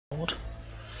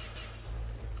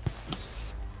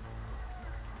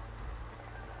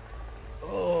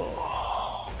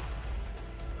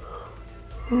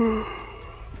Well,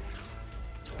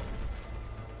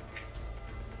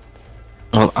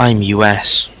 I'm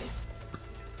US.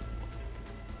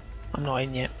 I'm not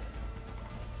in yet.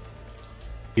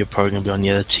 You're probably gonna be on the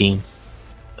other team.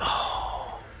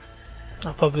 Oh,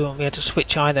 I probably won't be able to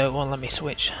switch either. It won't let me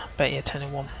switch. Bet you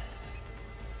 10-1.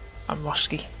 I'm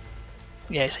Roski.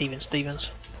 Yeah, it's even Stevens.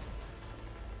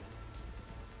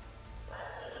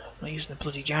 I'm not using the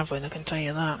bloody javelin, I can tell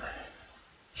you that.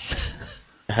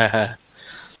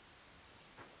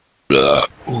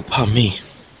 Oh, pardon me.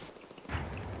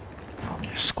 I'm in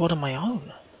a squad on my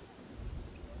own.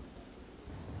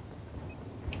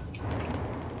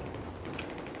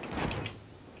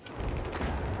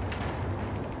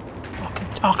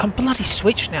 I can bloody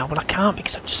switch now, but I can't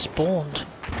because I've just spawned.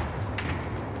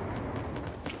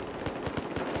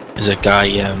 There's a guy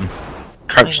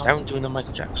crouched down doing the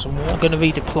Michael Jackson walk. I'm going to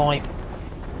redeploy.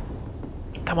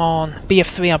 Come on,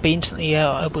 BF3, I'll be instantly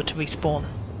able to respawn.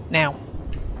 Now.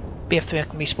 BF3, I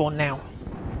can respawn now.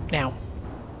 Now.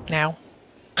 Now.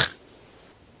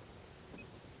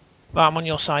 Right, I'm on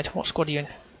your side. What squad are you in?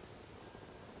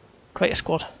 Create a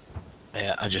squad.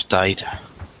 Yeah, I just died.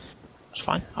 That's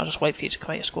fine. I'll just wait for you to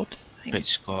create a squad. Great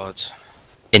squad.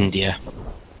 India.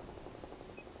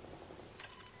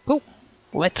 Cool.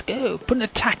 Let's go. Put an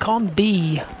attack on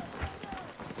B.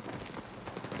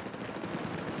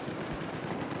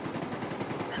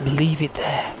 And leave it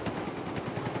there.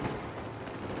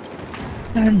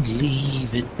 And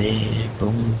leave it there.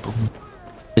 Boom, boom.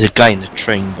 There's a guy in the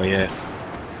train by here.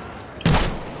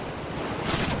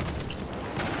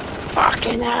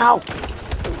 Fucking hell!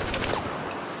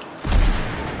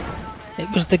 It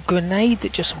was the grenade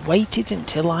that just waited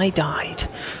until I died.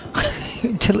 That's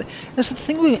the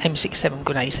thing with M67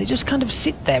 grenades, they just kind of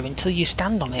sit there until you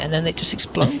stand on it and then it just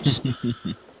explodes. Maybe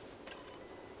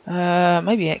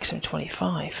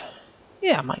XM25.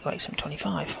 Yeah, I might go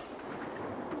XM25.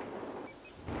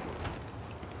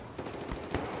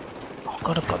 Oh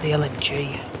god, I've got the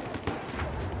LMG.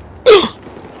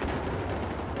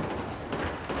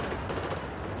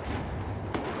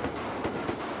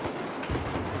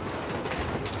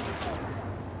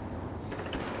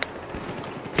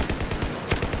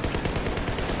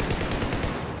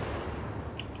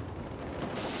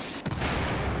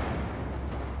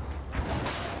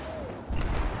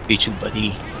 You too,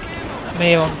 buddy. I'm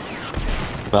here on.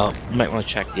 Well, you might want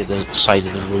to check the other side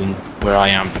of the room where I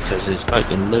am because there's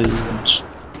fucking loads.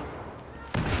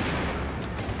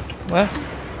 Where?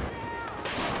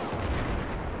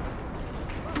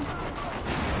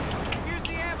 Here's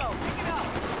the ammo. Pick it up.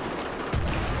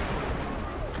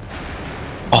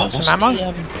 Oh, Some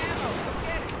ammo?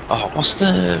 What's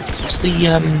the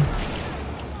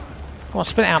Come on,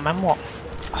 spit it out, man. What?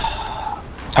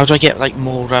 How do I get like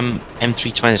more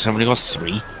M320s? I've only got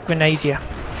 3. Grenadier.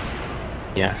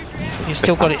 Yeah. You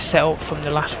still got it set up from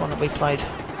the last one that we played.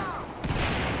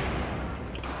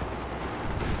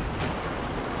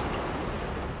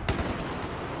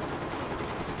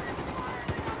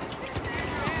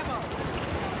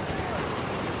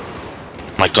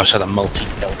 My gosh, I had a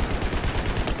multi-kill.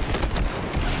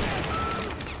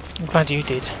 I'm glad you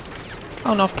did.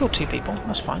 Oh no, I've killed 2 people.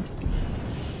 That's fine.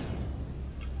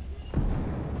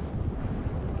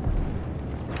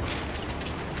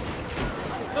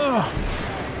 Ugh.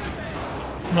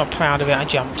 I'm not proud of it, I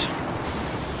jumped.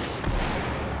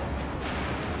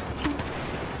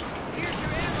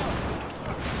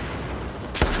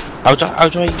 How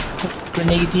do I put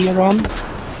Grenadier on?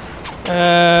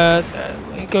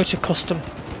 Go to custom.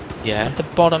 Yeah. At the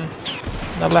bottom,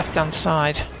 the left hand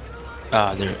side.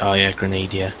 Ah, there. Oh yeah,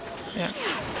 Grenadier. Yeah.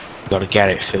 Got to get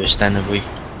it first, then, have we?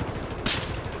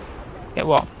 Get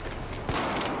what?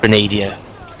 Grenadier.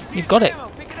 You've got it.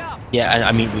 Yeah,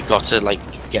 I mean we got to like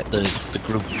get the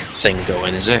group thing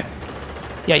going, is it?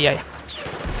 Yeah, yeah.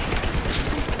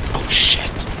 Oh shit!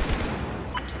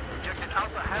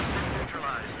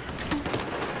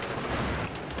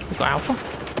 We got Alpha.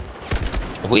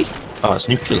 Are we? Oh, it's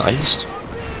neutralized.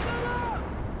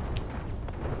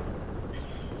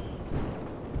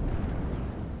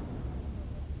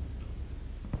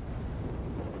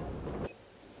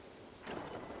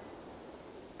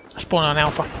 Spawn on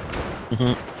Alpha.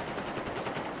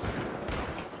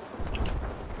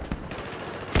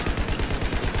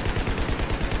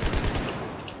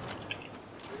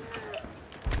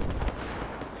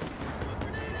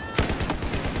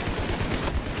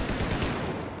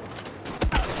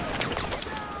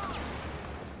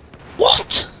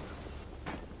 What?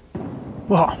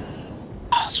 What? Oh,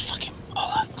 that's fucking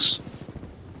bollocks.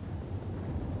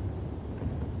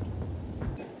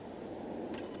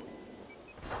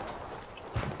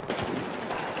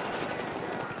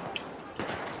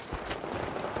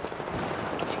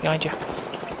 Behind you.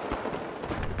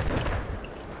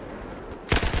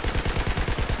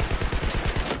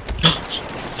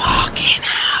 Fucking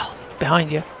hell.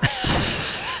 Behind you.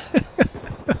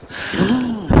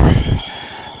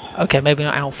 Okay, maybe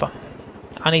not Alpha.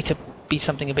 I need to be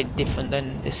something a bit different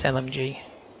than this LMG.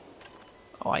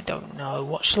 Oh, I don't know.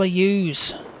 What shall I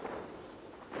use?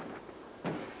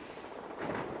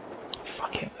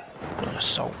 Fuck it. Got an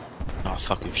assault. Oh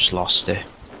fuck, we've just lost it.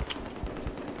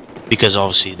 Because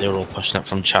obviously they're all pushing up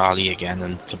from Charlie again,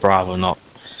 and to Bravo not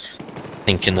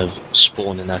thinking of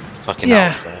spawning that fucking Yeah,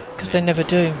 Alpha. because they never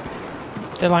do.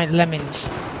 They're like lemmings.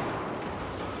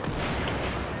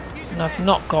 And I've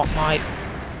not got my...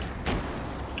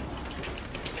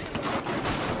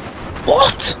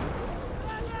 What?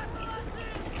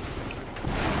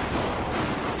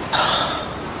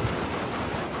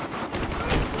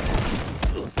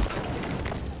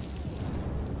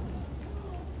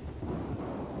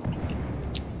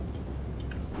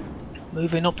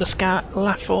 Moving up the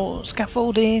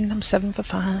scaffolding. I'm 7 for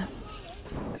 5.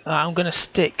 I'm going to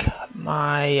stick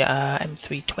my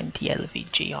M320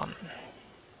 LVG on.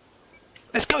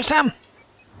 Let's go, Sam!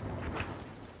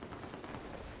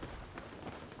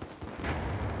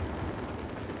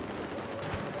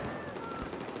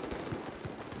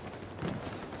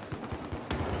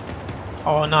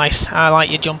 Oh, nice. I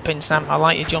like your jumping, Sam. I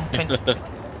like your jumping. Here's the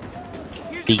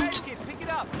Beat. medkit. Pick it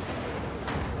up.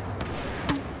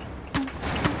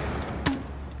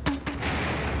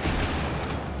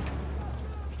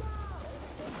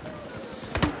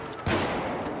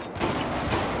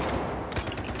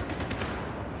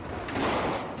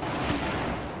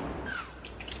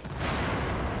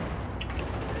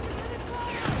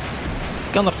 Let's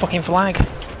get on the fucking flag.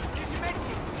 Here's your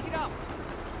medkit. Pick it up.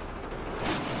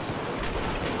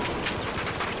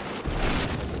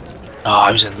 Oh,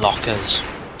 I was in lockers.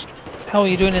 What the hell are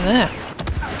you doing in there?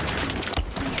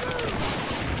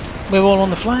 We're all on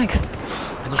the flag.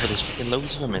 I know, but there's fucking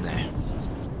loads of them in there.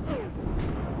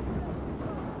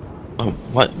 Oh,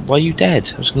 why are you dead?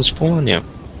 I was going to spawn on you.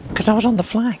 Because I was on the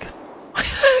flag.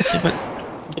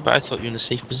 Yeah, but I thought you were in a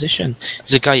safe position.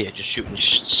 There's a guy here just shooting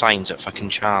signs at fucking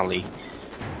Charlie.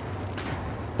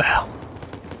 Well,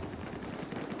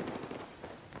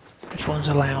 everyone's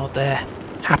allowed their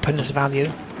happiness value.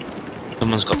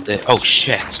 Someone's got the... Oh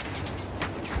shit!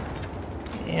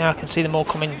 Yeah, I can see them all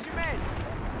coming. Here's your med.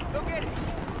 Go get it.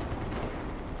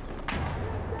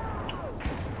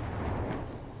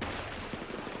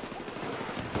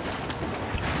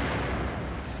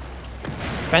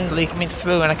 Friendly coming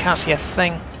through and I can't see a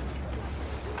thing.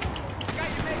 Got your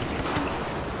medkit.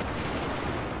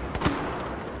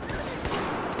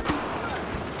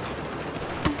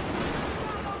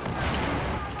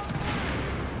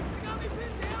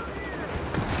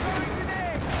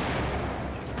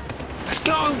 Let's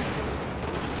go!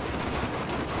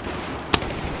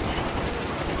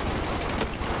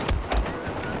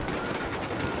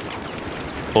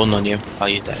 Spawn on you. Are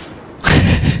you dead?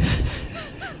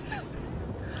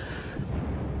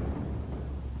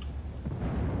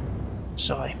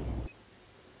 Sorry.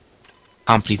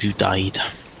 Can't believe you died.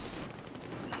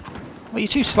 Well, you're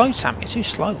too slow, Sam. You're too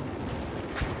slow.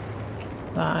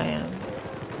 I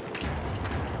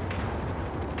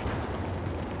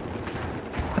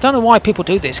don't know why people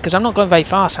do this, because I'm not going very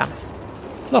far, Sam.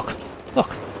 Look,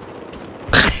 look.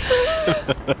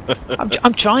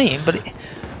 I'm trying, but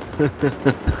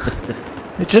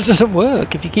it just doesn't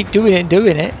work if you keep doing it and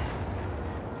doing it.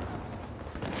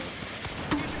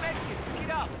 Here's your medkit. Pick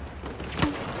it up.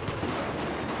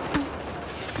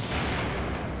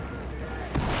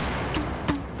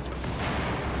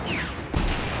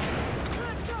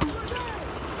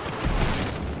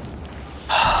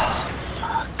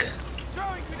 Fuck.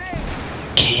 Throwing grenade.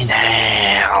 Fucking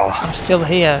hell. I'm still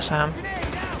here, Sam.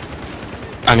 Grenade out.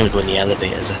 I'm gonna go in the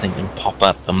elevators, I think, and pop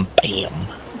up and bam.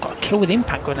 I've got a kill with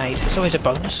impact grenades. It's always a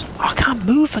bonus. Oh, I can't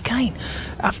move again.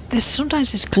 There's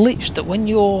sometimes this glitch that when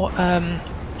you're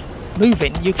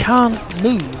moving, you can't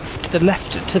move to the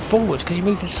left to forward because you're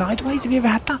moving sideways. Have you ever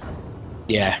had that?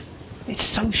 Yeah. It's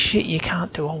so shit you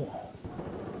can't do all.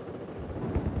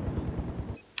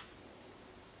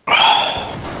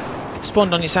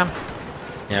 Spawned on you, Sam.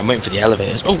 Yeah, I'm waiting for the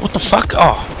elevators. Oh, what the fuck?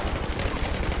 Oh.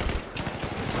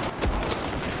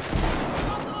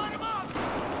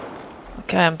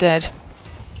 Okay, I'm dead.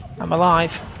 I'm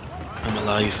alive. I'm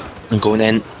alive. I'm going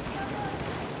in.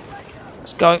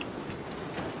 Let's go.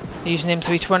 Using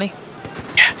M320.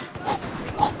 Yeah.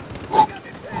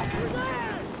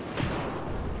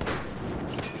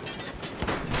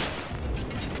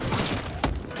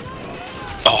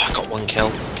 Oh, I got one kill.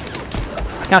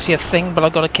 I can't see a thing, but I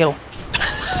got a kill.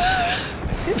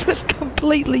 was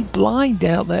completely blind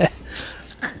out there.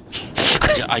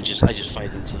 Yeah, I just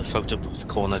fired into the photo booth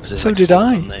corner because there's So like did four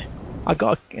I. of them there. I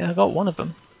got one of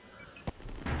them.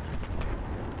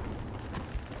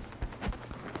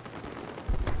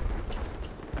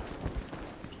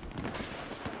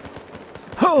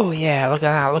 Oh yeah, look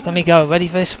at that, look at me go. Ready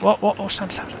for this? What,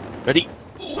 stand. Ready?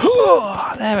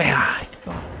 Oh, there we are.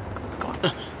 Go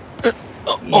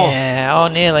on. Yeah, oh,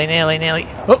 nearly.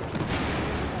 Oh,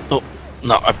 Oh,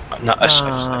 no, I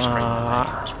sprained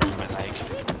my leg.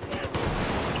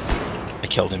 I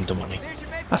killed him, don't worry.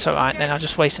 that's alright, then I'll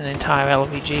just waste an entire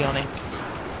LVG on him.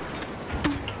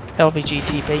 LVG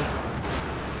TP.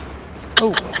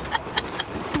 Oh.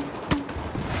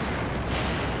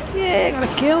 Yeah, got a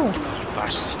kill. You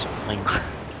bastard.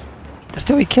 That's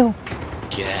still a kill.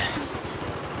 Yeah.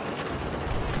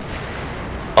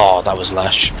 Oh, that was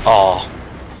lush. Oh.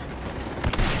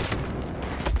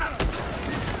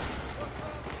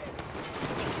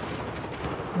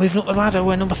 Moving up the ladder,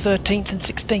 we're number 13th and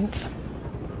 16th.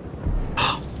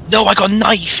 No, I got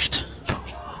knifed!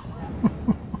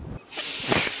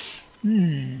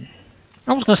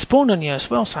 I was going to spawn on you as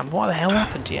well, Sam. What the hell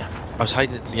happened to you? I was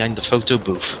hiding behind the photo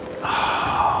booth.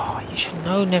 Oh, you should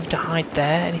know never to hide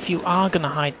there, and if you are going to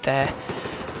hide there,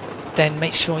 then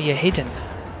make sure you're hidden.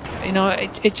 You know,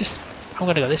 it just... I'm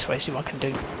going to go this way, see what I can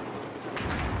do.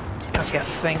 Can't see a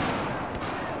thing.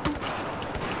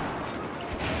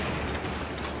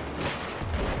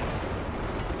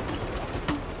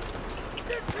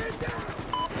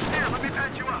 Here, let me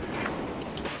patch you up.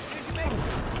 Here's your medkit.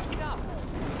 Get up.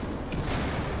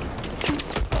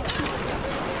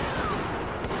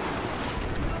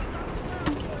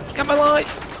 Get my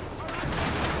life!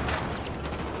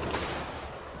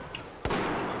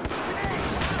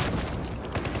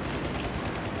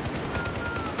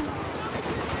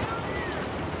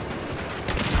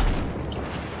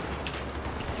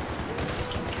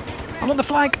 I'm on the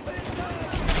flag!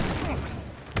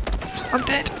 I'm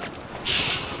dead!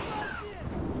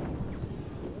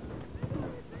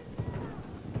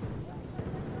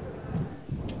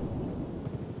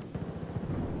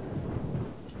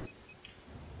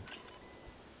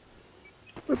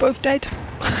 We're both dead.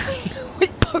 We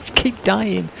both keep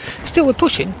dying. Still, we're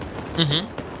pushing. Mm-hmm.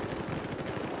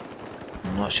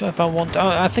 I'm not sure if I want...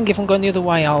 I think if I'm going the other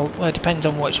way, well, it depends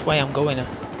on which way I'm going. At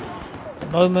the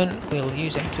moment, we'll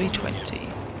use M320.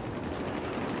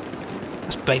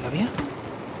 That's brave of you.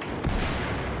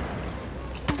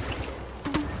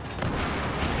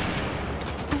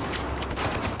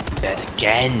 Dead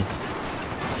again.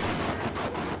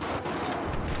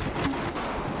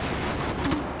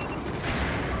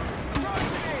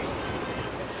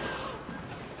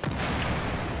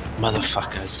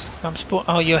 Motherfuckers.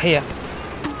 Oh, you're here.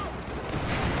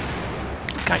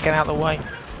 Can't get out of the way.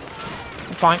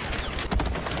 I'm fine.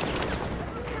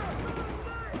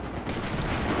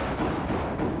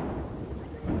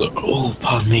 Oh,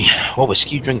 pardon me. What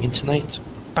whiskey you drinking tonight?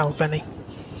 Balvenie.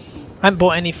 I haven't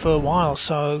bought any for a while,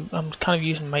 so I'm kind of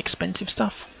using my expensive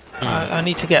stuff. I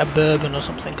need to get a bourbon or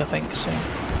something, I think, so...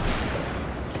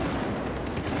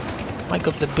 Might go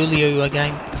for the Bulliu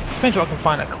again. Depends what I can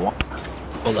find at Co-op.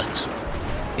 Bullet.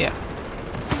 Yeah.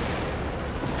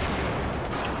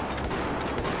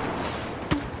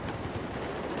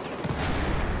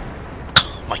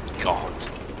 My god.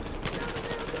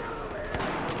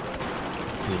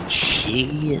 Good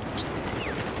shit.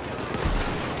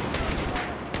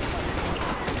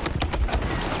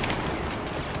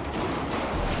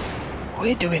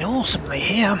 We're doing awesomely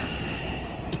here.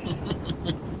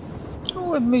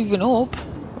 Oh, we're moving up.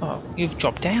 Oh, you've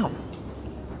dropped down.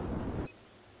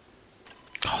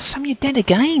 Oh, Sam, you're dead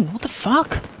again. What the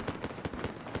fuck?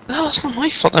 No, it's not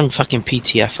my fault I'm fucking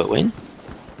PTF-ing.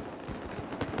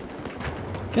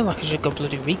 I feel like I should go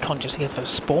bloody recon just to get for a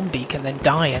spawn beacon, then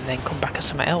die, and then come back as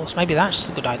something else. Maybe that's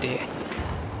a good idea.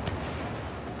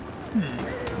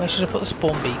 Where should I put the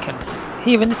spawn beacon?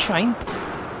 Here in the train?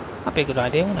 That'd be a good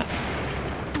idea, wouldn't it?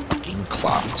 Fucking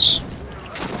class.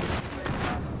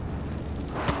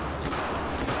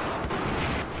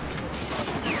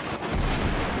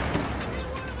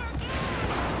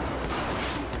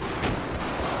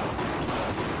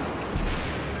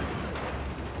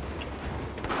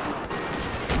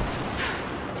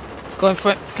 Going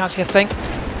for it. Can't see a thing.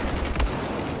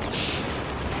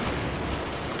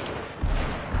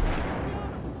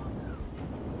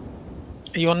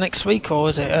 Are you on next week, or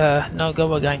is it no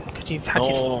go again? Because you've had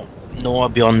your... No, I'll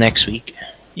be on next week.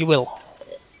 You will.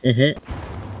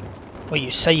 Well,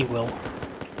 you say you will.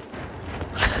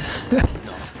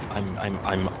 No,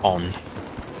 I'm on.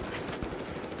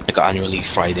 I got annual leave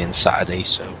Friday and Saturday,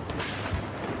 so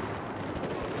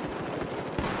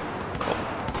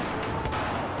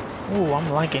Oh,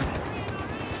 I'm lagging.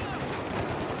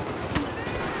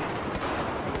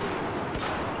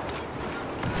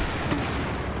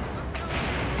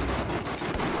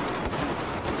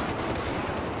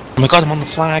 Oh my god, I'm on the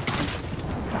flag.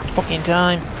 That fucking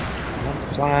time. I'm on the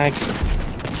flag.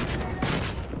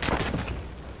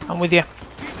 I'm with you.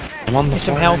 I'm on the Need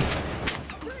some flag.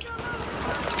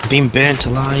 help. I'm being burnt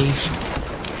alive.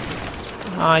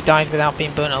 I died without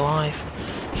being burnt alive.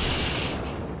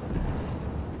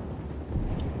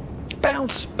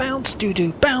 Bounce, bounce,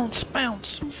 doo-doo, bounce,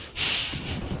 bounce.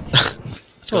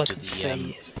 That's all I can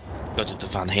see. Go to the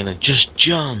Van Halen. Just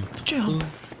jump. Jump.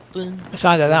 Boom. It's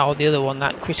either that or the other one,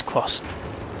 that crisscross.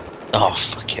 Oh,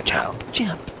 fucking hell.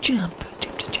 Jump, jump,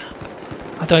 jump, jump,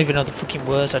 jump. I don't even know the fucking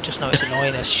words, I just know it's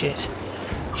annoying as shit.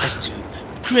 Let's do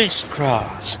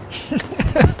crisscross.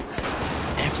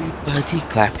 Everybody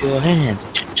clap your hand.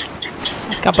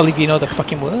 I can't believe you know the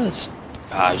fucking words.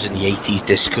 I was in the 80s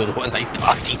disco when I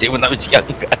partied it when I was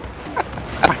younger.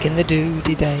 Back in the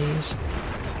doody days.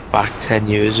 Back 10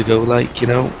 years ago, like, you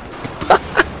know.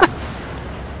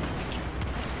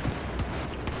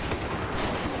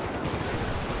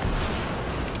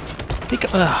 Pick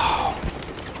up. Oh.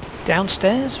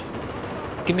 Downstairs?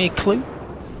 Give me a clue.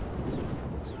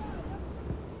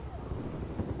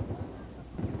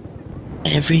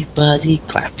 Everybody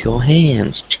clap your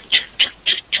hands.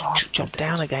 Oh, jump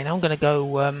down again. I'm gonna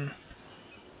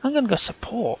go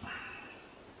support.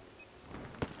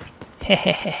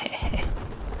 Hehehehe.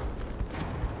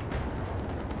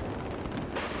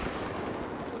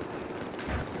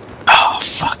 Oh,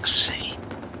 fuck's sake.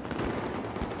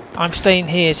 I'm staying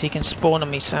here so you can spawn on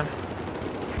me, Sam.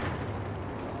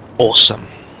 Awesome.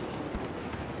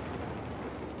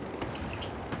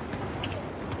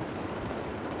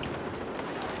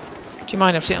 Do you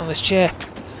mind I'm sitting on this chair?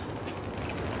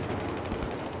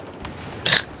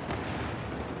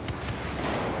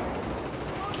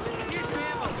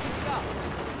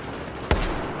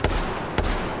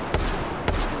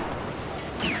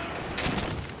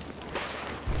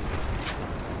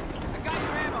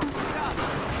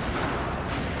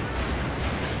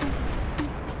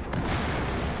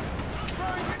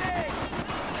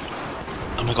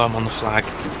 Oh my god, I'm on the flag.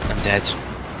 I'm dead.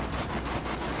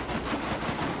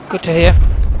 Good to hear.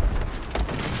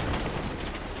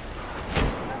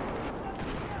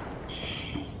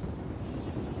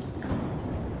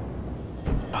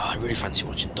 Oh, I really fancy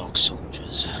watching Dog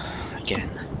Soldiers again.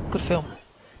 Good film.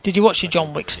 Did you watch your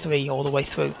John Wick's 3 all the way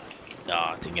through? No,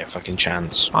 I didn't get a fucking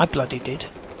chance. I bloody did.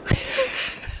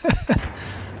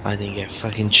 I didn't get a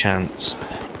fucking chance.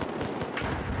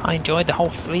 I enjoyed the whole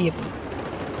 3 of them.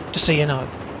 Just so you know.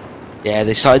 Yeah,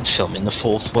 they started filming the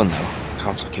 4th one though.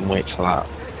 Can't fucking wait for that.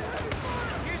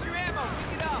 Here's your ammo.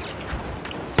 Pick it up.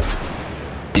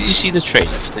 Did you see the trailer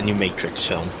for the new Matrix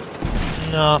film?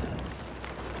 No.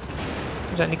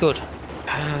 Was that any good?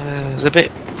 It's a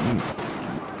bit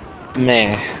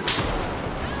meh.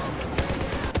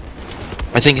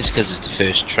 I think it's because it's the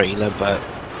first trailer, but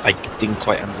I didn't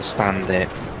quite understand it.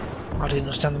 I didn't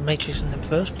understand the Matrix in the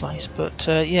first place, but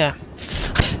yeah.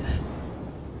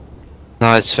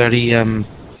 No, it's very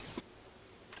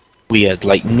weird.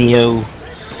 Like Neo.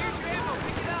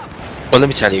 Well, let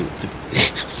me tell you,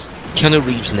 Keanu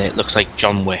Reeves in it looks like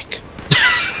John Wick.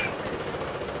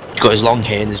 He's got his long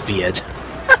hair and his beard.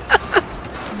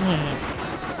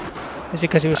 Is it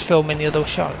because he was filming the other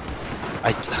show?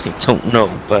 I don't know,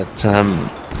 but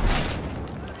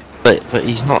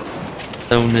he's not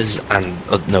known as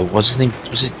no, what's his name?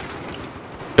 Was it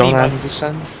John Nemo.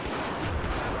 Anderson?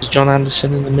 Is John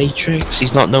Anderson in the Matrix?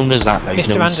 He's not known as that now. He's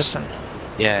Mr. known as- Anderson.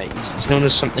 yeah, he's known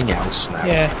as something else now.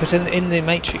 Yeah, because in the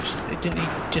Matrix, didn't he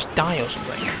just die or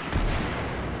something?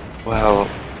 Well,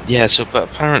 yeah. So, but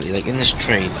apparently, like in this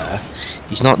trailer,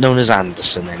 he's not known as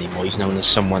Anderson anymore. He's known as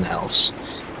someone else,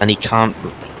 and he can't.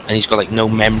 And he's got like no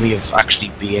memory of actually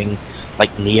being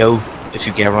like Neo, if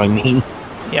you get what I mean.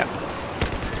 Yeah.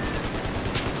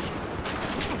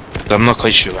 So I'm not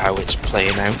quite sure how it's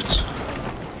playing out.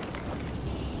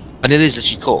 And it is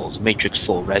actually called Matrix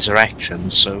 4 Resurrection,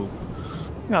 so...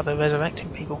 Oh, they're resurrecting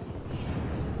people.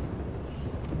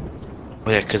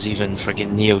 Oh yeah, because even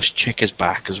friggin' Neo's chick is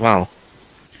back as well.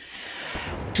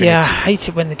 Yeah, I Trinity. hate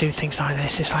it when they do things like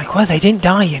this. It's like, well, they didn't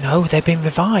die, you know, they've been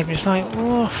revived. It's like,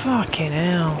 oh, fucking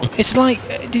hell. It's like,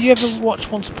 did you ever watch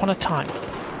Once Upon a Time?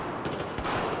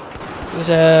 It was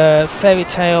a fairy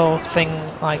tale thing,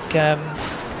 like, Yeah,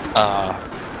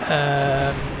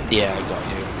 I got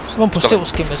you.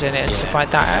 Rumpelstiltskin was in it and Yeah. stuff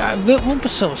like that.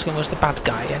 Rumpelstiltskin was the bad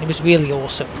guy, and he was really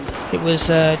awesome. It was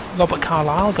Robert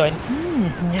Carlyle going,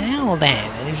 now then,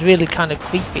 and he was really kind of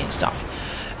creepy and stuff.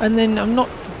 And then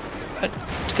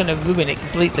it's going to ruin it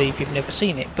completely if you've never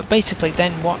seen it. But basically,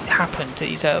 then what happened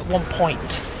is at one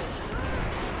point,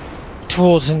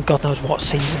 towards God knows what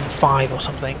season 5 or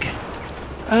something,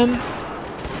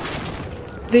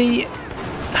 the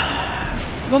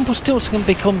Rumpelstiltskin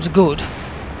becomes good,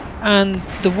 and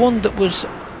the one that was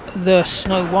the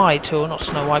Snow White, or not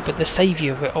Snow White, but the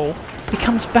saviour of it all,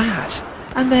 becomes bad,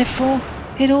 and therefore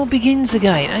it all begins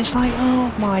again. And it's like,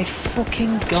 oh my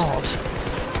fucking god.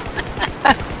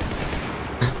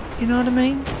 You know what I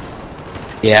mean?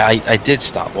 Yeah, I did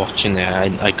start watching it.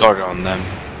 I got it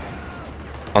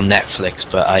on Netflix,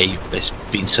 but it's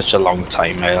been such a long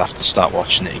time. I'll have to start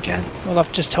watching it again. Well,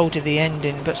 I've just told you the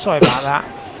ending, but sorry about that.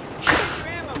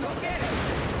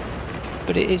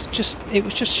 But it was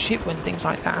just shit when things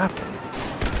like that happen.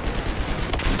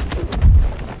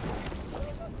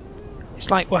 It's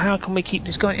like, well, how can we keep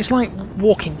this going? It's like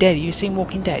Walking Dead. Have you seen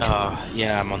Walking Dead?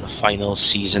 Yeah, I'm on the final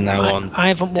season now I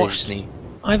haven't watched. Disney.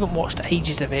 I haven't watched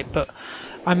ages of it, but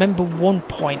I remember one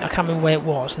point. I can't remember where it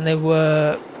was, and they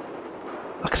were,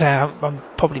 like I say, I'm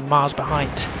probably miles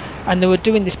behind, and they were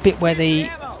doing this bit where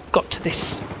they got to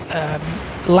this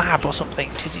lab or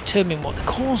something to determine what the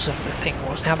cause of the thing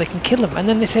was and how they can kill them. And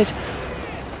then they said,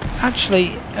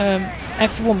 actually,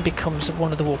 everyone becomes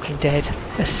one of the Walking Dead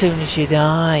as soon as you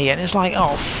die. And it's like,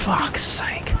 oh fuck's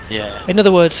sake. Yeah. In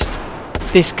other words,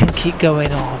 this can keep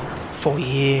going on for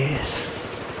years.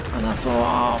 And I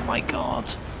thought, oh my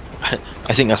god.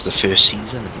 I think that's the first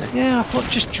season, isn't it? Yeah, I thought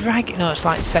just drag it. No, it's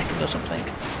like second or something.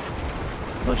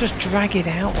 I thought just drag it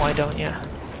out. Why don't you?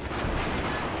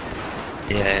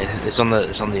 Yeah, it's on the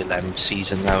 11th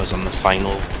season now. It's on the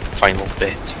final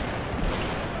bit.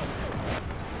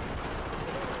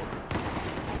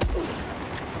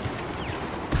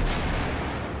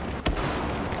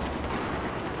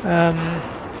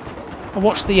 I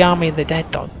watched the Army of the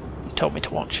Dead though. You told me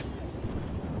to watch.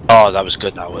 Oh, that was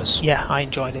good. That was. Yeah, I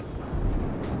enjoyed it.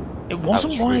 It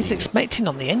wasn't what I was really expecting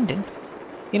on the ending.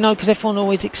 You know, because everyone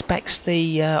always expects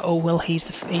the oh well, he's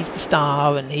the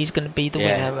star and he's going to be the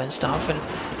winner and stuff. And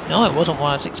no, it wasn't what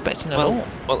I was expecting at all.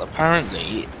 Well,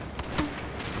 apparently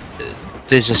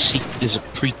there's a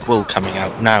prequel coming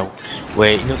out now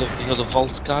where you know the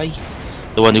Vault guy,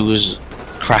 the one who was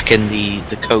cracking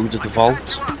the code of the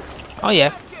Vault. Oh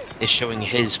yeah. Is showing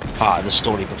his part of the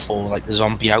story before like the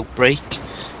zombie outbreak.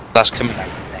 That's coming out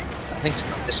next. I think it's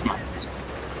not this month.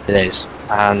 It is,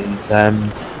 and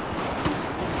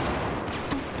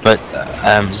but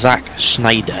Zack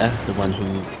Snyder, the one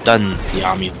who done the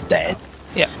Army of the Dead,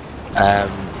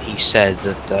 he said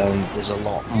that there's a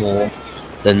lot more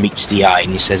than meets the eye,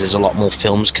 and he says there's a lot more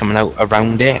films coming out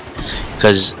around it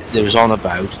because there was on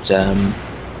about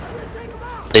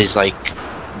there's like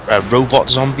robot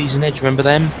zombies in it. Do you remember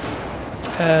them?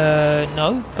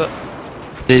 No, but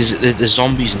there's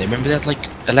zombies in it. Remember they had like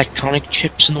electronic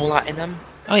chips and all that in them?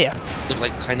 oh yeah. They're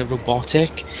like kind of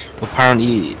robotic.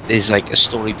 Apparently there's like a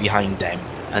story behind them,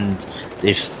 and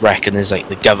they reckon there's like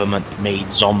the government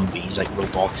made zombies like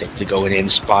robotic to go in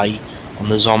and spy on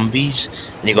the zombies,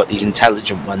 and you got these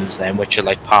intelligent ones then which are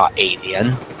like part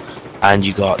alien, and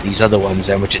you got these other ones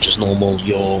then which are just normal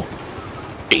your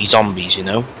zombies, you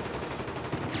know.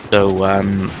 So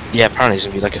yeah, apparently there's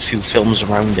gonna be like a few films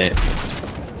around it.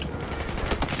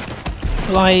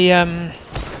 Well,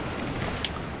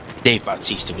 Dave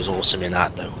Bautista was awesome in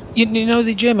that though. you know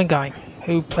the German guy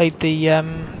who played the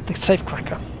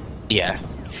safecracker. Yeah.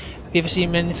 Have you ever seen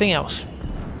him in anything else?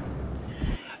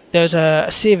 There's a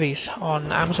series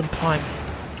on Amazon Prime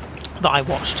that I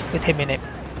watched with him in it.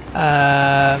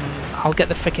 I'll get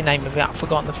the freaking name of it. I've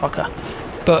forgotten the fucker.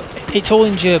 But it's all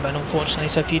in German, unfortunately.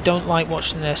 So if you don't like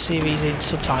watching the series in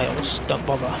subtitles, don't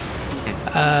bother.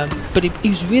 But he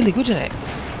was really good in it.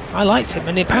 I liked him,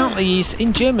 and apparently he's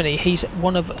in Germany. He's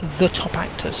one of the top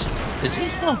actors. Is he?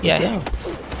 Oh, yeah.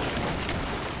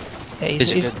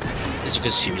 There's a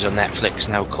good series on Netflix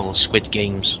now called Squid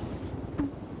Games.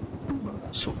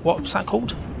 So what's that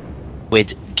called?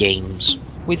 Squid Games.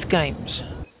 With games.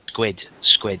 Squid.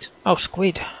 Oh,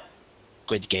 Squid.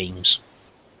 Squid Games.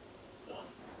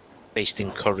 Based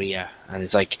in Korea, and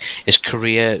it's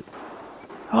Korea.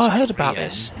 Oh, I heard about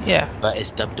this. Yeah. But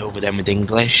it's dubbed over them with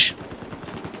English.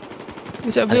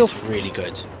 Is it a real? It's really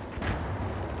good.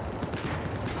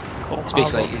 Cool. It's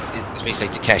basically it's basically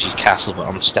like Takeshi's Castle but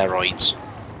on steroids.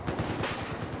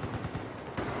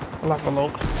 I'll have a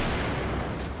look.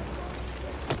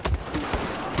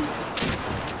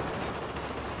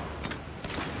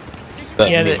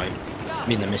 But Yeah,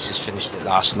 me and the missus finished it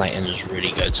last night and it was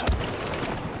really good.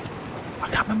 I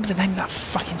can't remember the name of that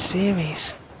fucking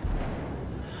series.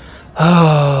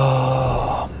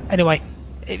 Oh. Anyway,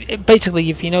 Basically,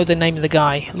 if you know the name of the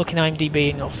guy, look in IMDb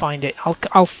and you'll find it.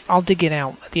 I'll dig it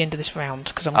out at the end of this round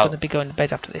because I'm going to be going to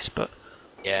bed after this. But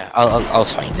yeah, I'll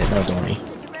find it. No, don't worry.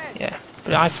 yeah,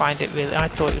 but I thought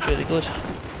it was really good.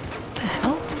 What the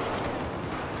hell?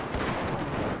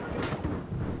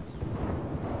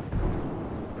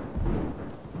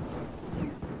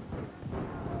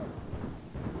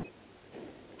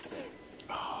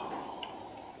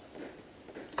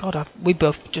 God, we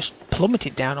both just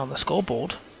plummeted down on the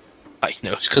scoreboard. I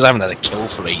know, it's because I haven't had a kill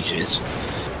for ages.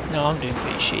 No, I'm doing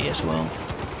pretty shitty as well.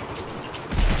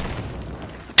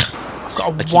 I've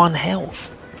got one health.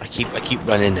 I keep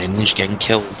running in and just getting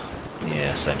killed.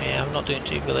 Yeah, same here. I'm not doing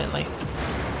too brilliantly.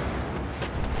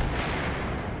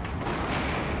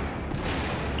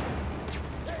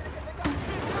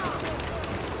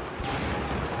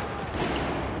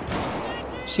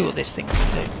 See what this thing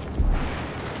can do.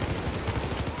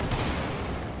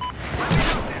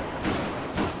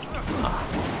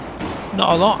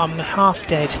 Not a lot, I'm half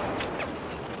dead.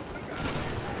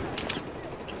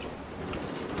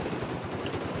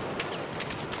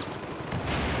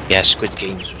 Yeah, Squid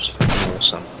Games was fucking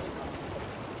awesome.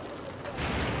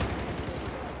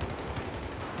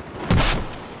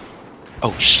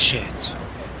 Oh shit.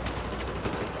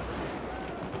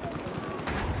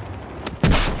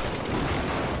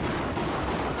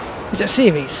 Is it a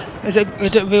series? Is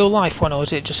it a real life one or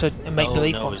is it just a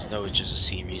make-believe one? No, it's just a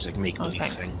series, like make-believe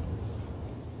Okay. thing.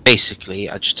 Basically,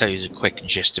 I'll just tell you the quick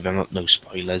gist of it, no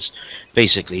spoilers.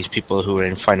 Basically, it's people who are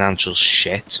in financial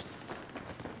shit.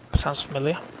 Sounds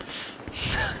familiar.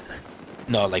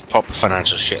 No, like proper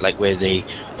financial shit, like where they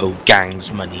owe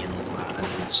gangs money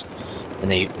and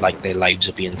they like their lives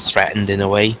are being threatened in a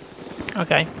way.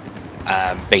 Okay.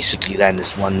 Basically, then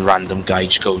this one random guy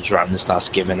just goes around and starts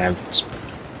giving out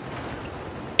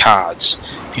cards.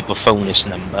 People phone this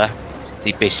number.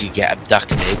 They basically get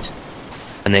abducted,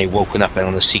 and they're woken up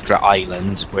on a secret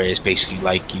island where it's basically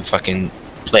like you fucking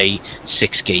play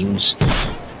 6 games,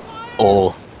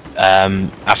 or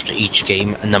after each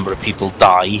game, a number of people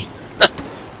die.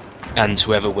 And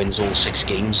whoever wins all 6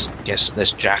 games gets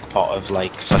this jackpot of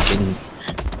like fucking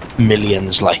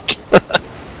millions, like.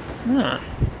 Hmm.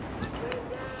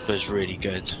 It was really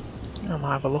good. I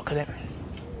might have a look at it.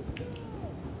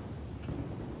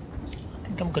 I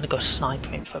think I'm gonna go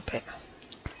sniping for a bit.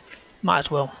 Might as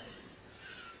well.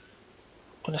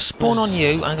 I'm gonna spawn on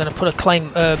you and I'm gonna put a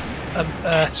claim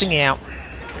thingy out.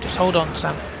 Just hold on,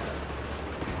 Sam.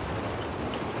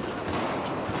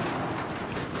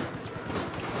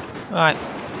 Right,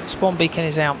 spawn beacon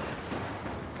is out.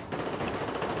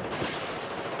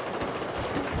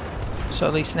 So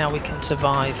at least now we can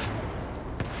survive.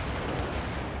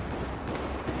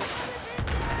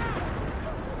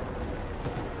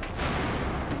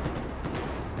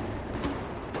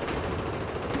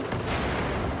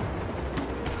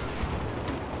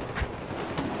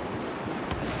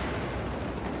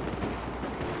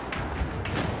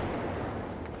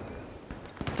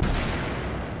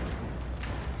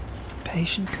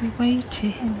 Patiently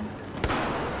waiting.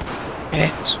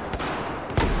 It.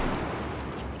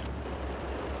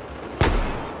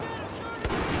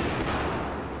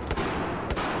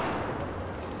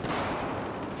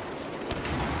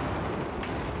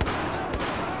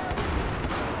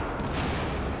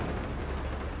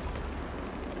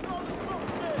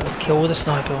 Kill with a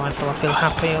sniper rifle. I feel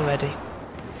happy already.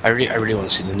 I really want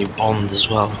to see the new Bond as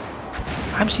well.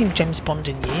 I haven't seen James Bond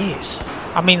in years.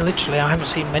 I mean, literally, I haven't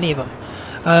seen many of them.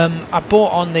 I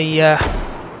bought on the a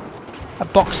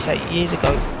box set years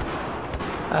ago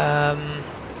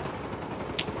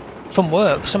from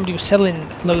work. Somebody was selling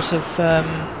loads of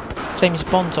James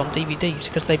Bonds on DVDs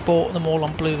because they bought them all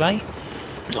on Blu-ray.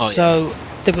 Oh, so yeah.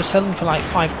 they were selling for like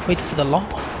 £5 for the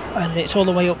lot, and it's all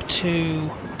the way up to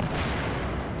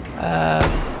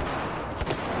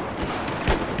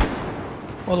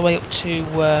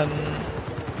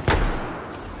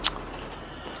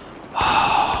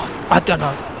I don't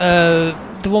know,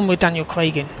 the one with Daniel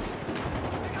Craig in.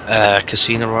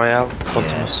 Casino Royale,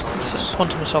 Quantum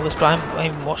of Solace, but I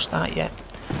haven't watched that yet.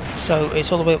 So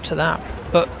it's all the way up to that.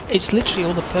 But it's literally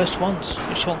all the first ones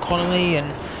with Sean Connery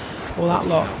and all that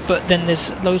lot. But then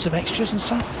there's loads of extras and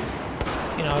stuff.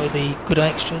 You know, the good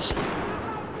extras.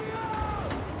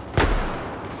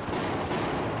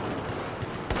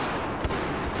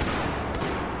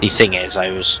 The thing is,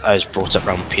 I was brought up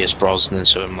around Pierce Brosnan,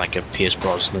 so I'm like a Pierce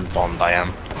Brosnan Bond. I am.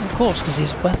 Of course, because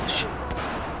he's Welsh.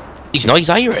 He's not. He's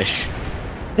Irish.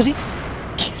 Is he?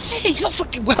 He's not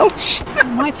fucking Welsh. What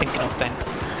am I thinking of then?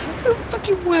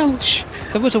 Fucking Welsh.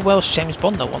 There was a Welsh James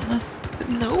Bond though, wasn't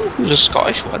there? No, it was a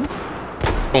Scottish one.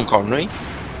 Sean Connery.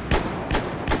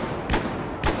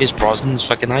 Pierce Brosnan's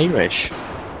fucking Irish.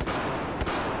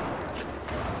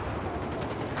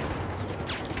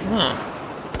 Huh.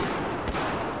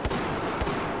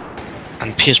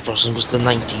 And Pierce Brosnan was the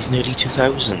 90s and early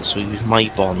 2000s, so he was my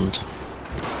Bond.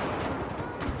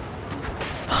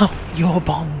 Oh, your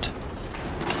Bond.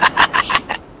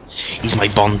 He's my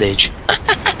bondage.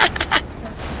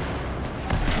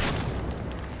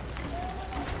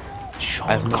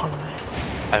 Sean Connery.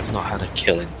 I've not had a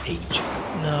kill in age.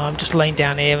 No, I'm just laying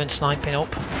down here and sniping up.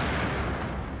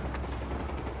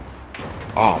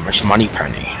 Oh, Miss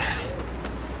Moneypenny.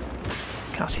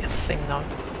 Can't see a thing though.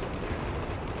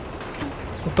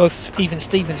 We're both even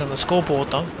Stevens on the scoreboard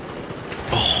though.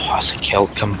 Oh, that's a kill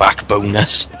comeback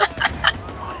bonus.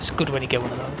 It's good when you get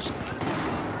one of those.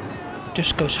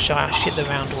 Just goes to show how shit the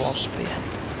round was for you.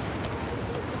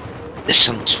 There's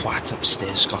some twat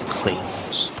upstairs got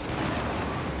claims.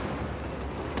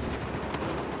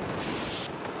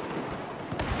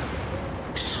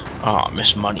 Oh,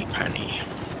 Miss Moneypenny.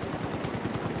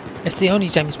 It's the only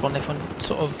James Bond everyone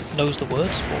sort of knows the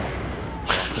words for.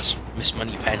 That's Miss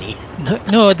Moneypenny.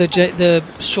 No, the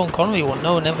Sean Connery one,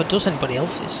 no one ever does anybody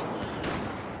else's.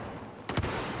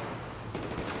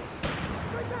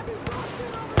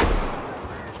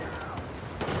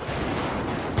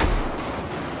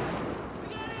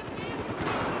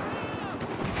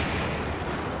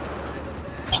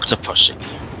 Octopussy.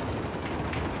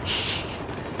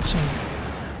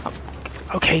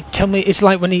 Okay, tell me, it's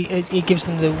like when he gives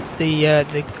them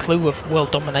the clue of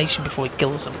world domination before he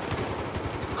kills them.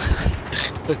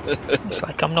 It's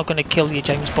like, I'm not going to kill you,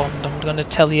 James Bond. I'm going to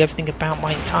tell you everything about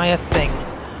my entire thing,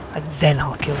 and then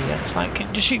I'll kill you. It's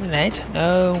like, just shoot me in the head.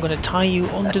 No, I'm going to tie you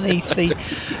underneath the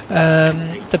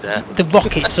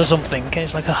rockets or something. And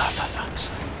it's like, oh, for fuck's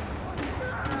sake.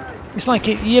 It's like,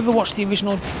 you ever watched the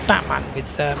original Batman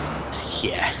with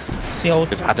Yeah. the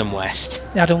old With Adam West.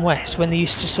 Adam West, when they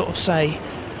used to sort of say,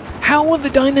 how will the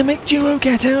dynamic duo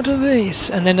get out of this?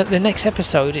 And then at the next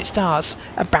episode it starts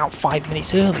about 5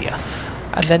 minutes earlier,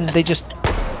 and then they just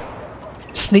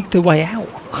sneak their way out.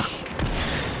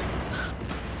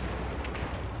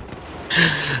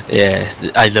 Yeah,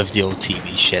 I love the old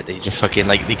TV shit. They just fucking,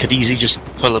 like, they could easily just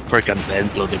pull a prick and then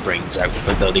blow their brains out,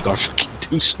 but no, they gotta fucking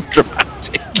do some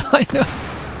dramatic. I know.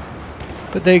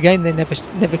 But then again, they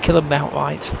never kill them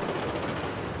outright.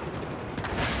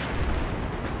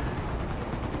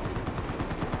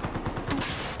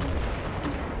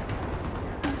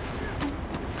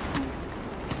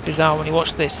 It's bizarre when you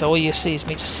watch this, all you see is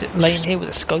me just laying here with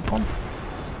a scope on,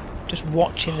 just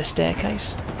watching the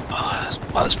staircase. Oh,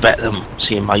 well, it's better than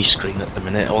seeing my screen at the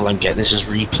minute. All I'm getting is just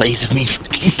replays of me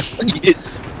fucking playing.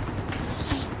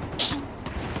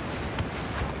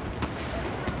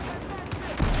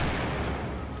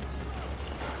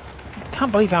 I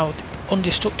can't believe how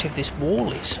undestructive this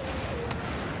wall is.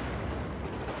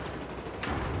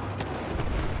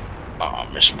 Oh,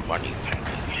 Miss Moneypenny.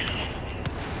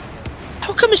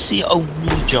 How come it's the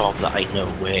only job that I know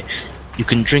where you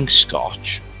can drink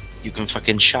scotch, you can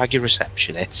fucking shag your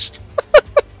receptionist,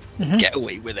 get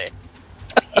away with it?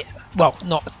 Yeah, well,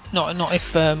 not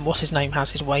if what's his name has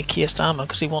his way, Keir Starmer,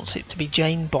 because he wants it to be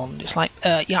Jane Bond. It's like,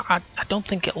 yeah, I don't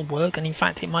think it'll work, and in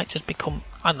fact, it might just become,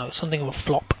 I don't know, something of a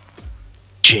flop.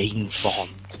 Jane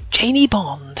Bond. Janie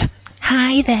Bond.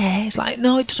 Hi there. It's like,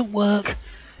 no, it doesn't work,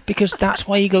 because that's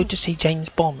why you go to see James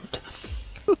Bond.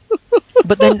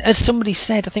 But then, as somebody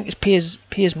said, I think it was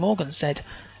Piers Morgan said,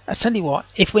 I tell you what,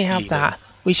 if we have that,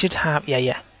 we should have,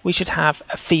 we should have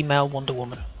a female Wonder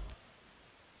Woman.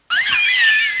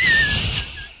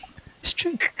 It's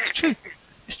true. It's true.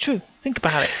 It's true. Think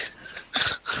about it.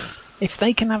 If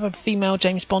they can have a female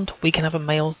James Bond, we can have a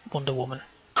male Wonder Woman.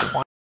 Why